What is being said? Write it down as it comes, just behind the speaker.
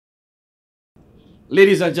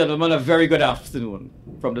Ladies and gentlemen, a very good afternoon.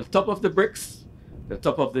 From the top of the Brix, the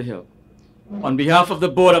top of the hill. On behalf of the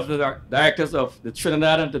Board of Directors of the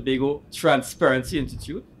Trinidad and Tobago Transparency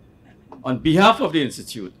Institute, on behalf of the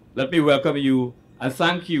Institute, let me welcome you and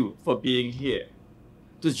thank you for being here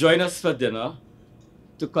to join us for dinner,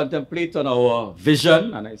 to contemplate on our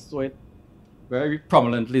vision, and I saw it very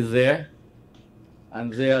prominently there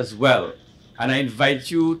and there as well. And I invite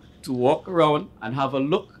you to walk around and have a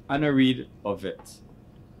look and a read of it.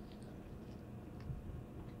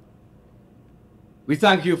 We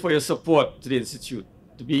thank you for your support to the Institute,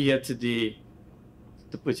 to be here today,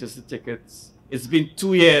 to purchase the tickets. It's been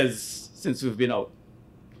 2 years since we've been out.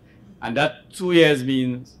 And that 2 years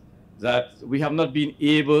means that we have not been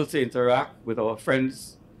able to interact with our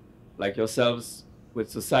friends like yourselves, with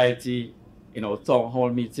society, in our town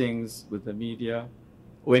hall meetings, with the media,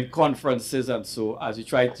 or in conferences, and so as we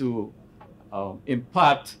try to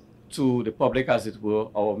impart to the public, as it were,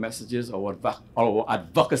 our messages, our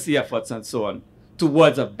advocacy efforts, and so on,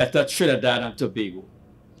 towards a better Trinidad and Tobago.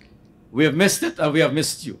 We have missed it, and we have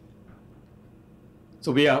missed you.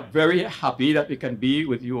 So we are very happy that we can be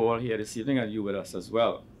with you all here this evening, and you with us as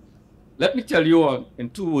well. Let me tell you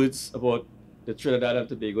in 2 words about the Trinidad and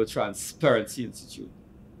Tobago Transparency Institute.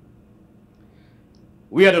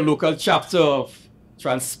 We are the local chapter of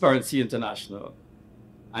Transparency International.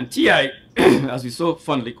 And TI, as we so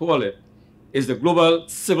fondly call it, is the global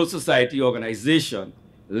civil society organization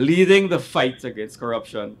leading the fight against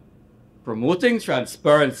corruption, promoting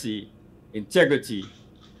transparency, integrity,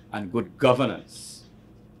 and good governance.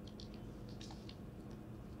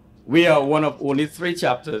 We are one of only 3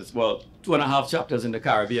 chapters, well, 2.5 chapters in the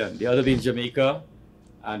Caribbean, the other being Jamaica,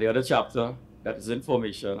 and the other chapter that is in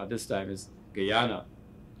formation at this time is Guyana.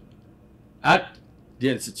 At the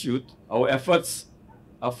Institute, our efforts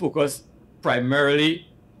are focused primarily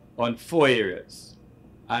on 4 areas.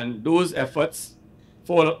 And those efforts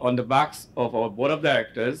fall on the backs of our Board of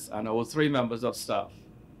Directors and our 3 members of staff.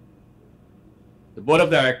 The Board of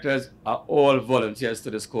Directors are all volunteers to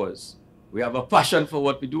this cause. We have a passion for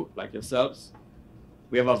what we do, like yourselves.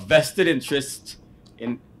 We have a vested interest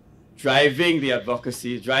in driving the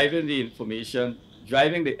advocacy, driving the information,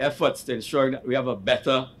 driving the efforts to ensure that we have a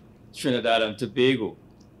better Trinidad and Tobago.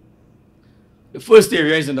 The first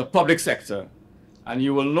area is in the public sector, and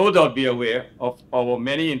you will no doubt be aware of our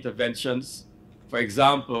many interventions, for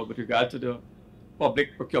example, with regard to the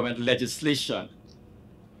public procurement legislation.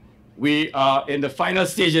 We are in the final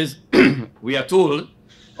stages, we are told,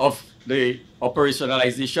 of the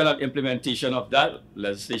operationalization and implementation of that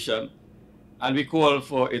legislation, and we call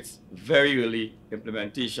for its very early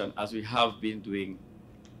implementation, as we have been doing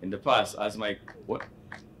in the past. As my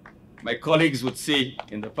colleagues would say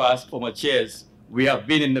in the past, former chairs, we have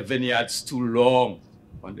been in the vineyards too long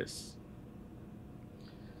on this.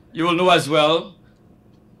 You will know as well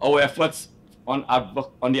our efforts on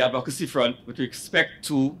the advocacy front with respect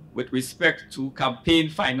to campaign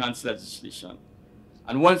finance legislation.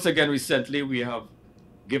 And once again, recently, we have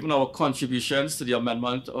given our contributions to the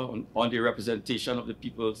amendment on the Representation of the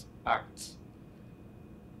People's Act.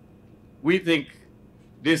 We think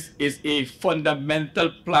this is a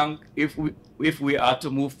fundamental plank if we are to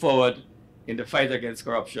move forward in the fight against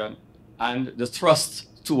corruption and the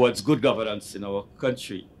thrust towards good governance in our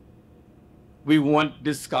country. We want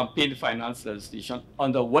this campaign finance legislation,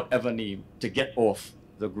 under whatever name, to get off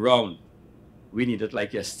the ground. We need it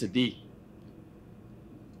like yesterday.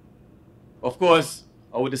 Of course,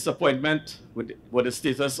 our disappointment with the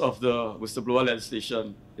status of the whistleblower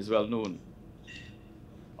legislation is well known.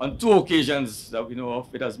 On 2 occasions that we know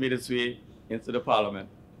of, it has made its way into the Parliament.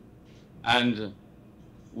 And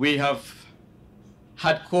we have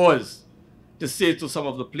had cause to say to some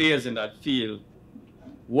of the players in that field,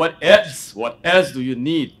 what else do you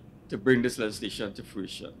need to bring this legislation to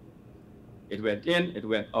fruition? It went in, it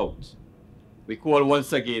went out. We call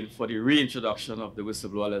once again for the reintroduction of the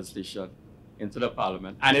whistleblower legislation into the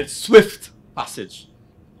Parliament and its swift passage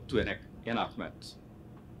to enactment.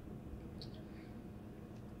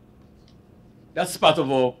 That's part of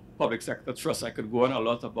our public sector trust. I could go on a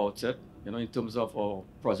lot about it, in terms of our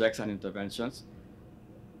projects and interventions.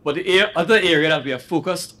 But the other area that we are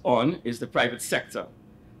focused on is the private sector.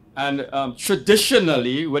 And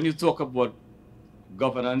traditionally, when you talk about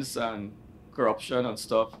governance and corruption and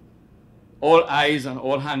stuff, all eyes and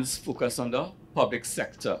all hands focus on the public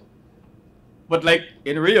sector. But like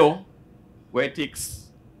in Rio, where it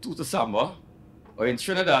takes 2 to samba, or in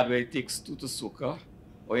Trinidad, where it takes 2 to soca,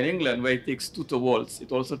 or in England, where it takes 2 to waltz,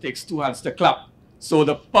 it also takes 2 hands to clap. So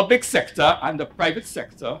the public sector and the private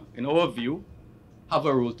sector, in our view, have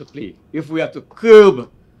a role to play. If we are to curb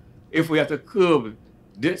if we have to curb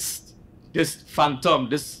this phantom,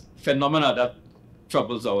 this phenomena that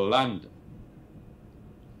troubles our land.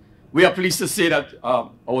 We are pleased to say that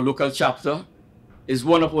our local chapter is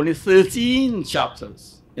one of only 13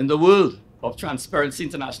 chapters in the world of Transparency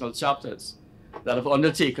International chapters that have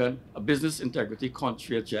undertaken a business integrity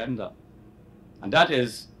country agenda. And that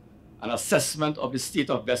is an assessment of the state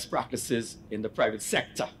of best practices in the private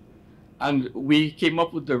sector. And we came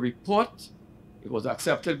up with the report. It was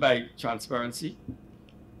accepted by Transparency.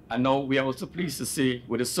 And now we are also pleased to say,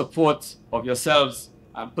 with the support of yourselves,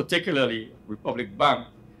 and particularly Republic Bank,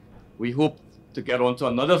 we hope to get on to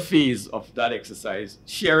another phase of that exercise,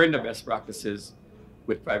 sharing the best practices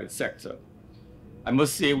with private sector. I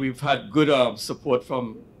must say we've had good support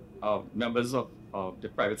from members of the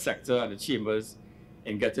private sector and the chambers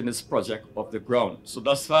in getting this project off the ground. So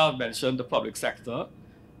thus far I've mentioned the public sector,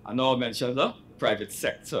 and now I'll mention the private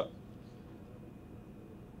sector.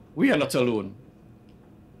 We are not alone.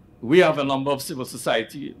 We have a number of civil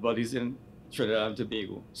society bodies in Trinidad and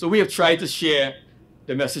Tobago. So we have tried to share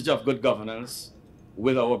the message of good governance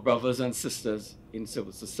with our brothers and sisters in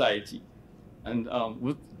civil society. And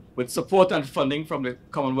with support and funding from the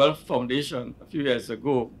Commonwealth Foundation a few years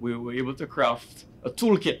ago, we were able to craft a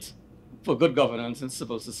toolkit for good governance in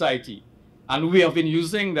civil society. And we have been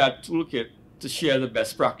using that toolkit to share the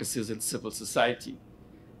best practices in civil society.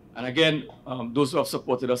 And again, those who have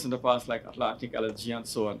supported us in the past, like Atlantic LNG and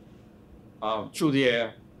so on, through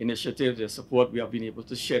their initiative, their support, we have been able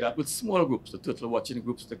to share that with small groups, the turtle watching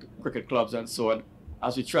groups, the cricket clubs and so on,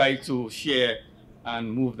 as we try to share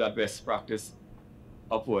and move that best practice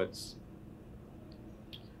upwards.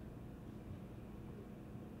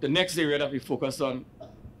 The next area that we focus on,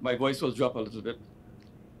 my voice will drop a little bit,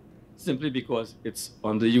 simply because it's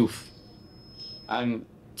on the youth. And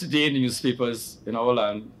today in the newspapers in our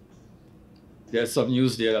land, there's some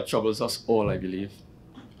news there that troubles us all, I believe,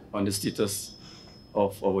 on the status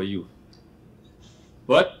of our youth.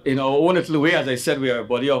 But in our own little way, as I said, we are a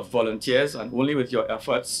body of volunteers, and only with your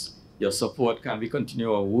efforts, your support, can we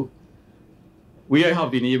continue our work. We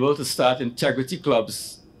have been able to start integrity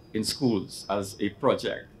clubs in schools as a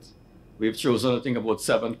project. We've chosen, I think, about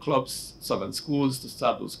 7 clubs, 7 schools to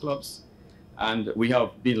start those clubs. And we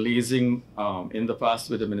have been liaising in the past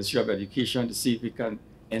with the Ministry of Education to see if we can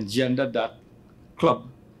engender that club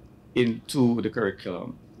into the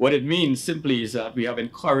curriculum. What it means simply is that we have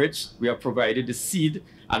encouraged, we have provided the seed,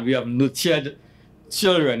 and we have nurtured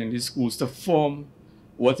children in these schools to form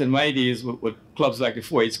what in my days were clubs like the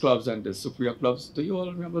 4-H clubs and the superior clubs. Do you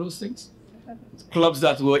all remember those things? Clubs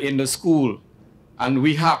that were in the school. And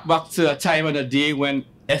we hark back to a time and a day when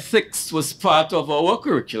ethics was part of our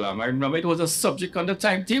curriculum. I remember it was a subject on the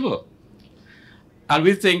timetable. And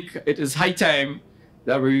we think it is high time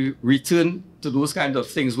that we return to those kinds of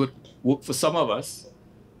things which work for some of us,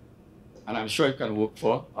 and I'm sure it can work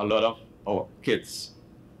for a lot of our kids.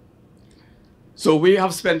 So we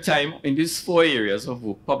have spent time in these 4 areas of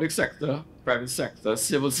work: public sector, private sector,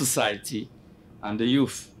 civil society, and the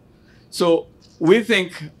youth. So we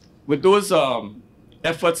think with those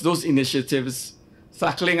efforts, those initiatives,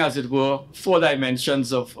 tackling, as it were, 4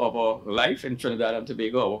 dimensions of our life in Trinidad and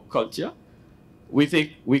Tobago, our culture, we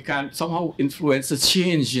think we can somehow influence a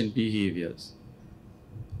change in behaviors.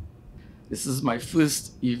 This is my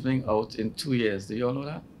first evening out in 2 years. Do you all know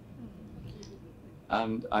that?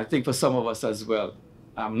 And I think for some of us as well.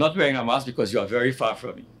 I'm not wearing a mask because you are very far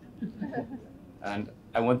from me. And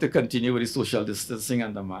I want to continue with the social distancing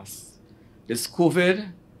and the mask. This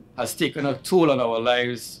COVID has taken a toll on our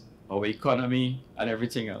lives, our economy, and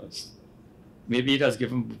everything else. Maybe it has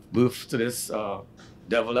given birth to this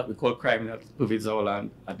devil that we call crime that pervades our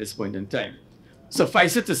land at this point in time.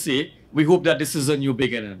 Suffice it to say, we hope that this is a new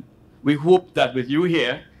beginning. We hope that with you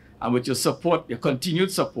here and with your support, your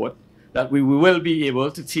continued support, that we will be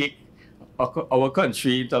able to take our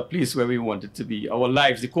country to a place where we want it to be. Our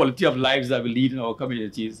lives, the quality of lives that we lead in our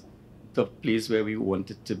communities, to a place where we want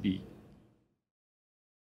it to be.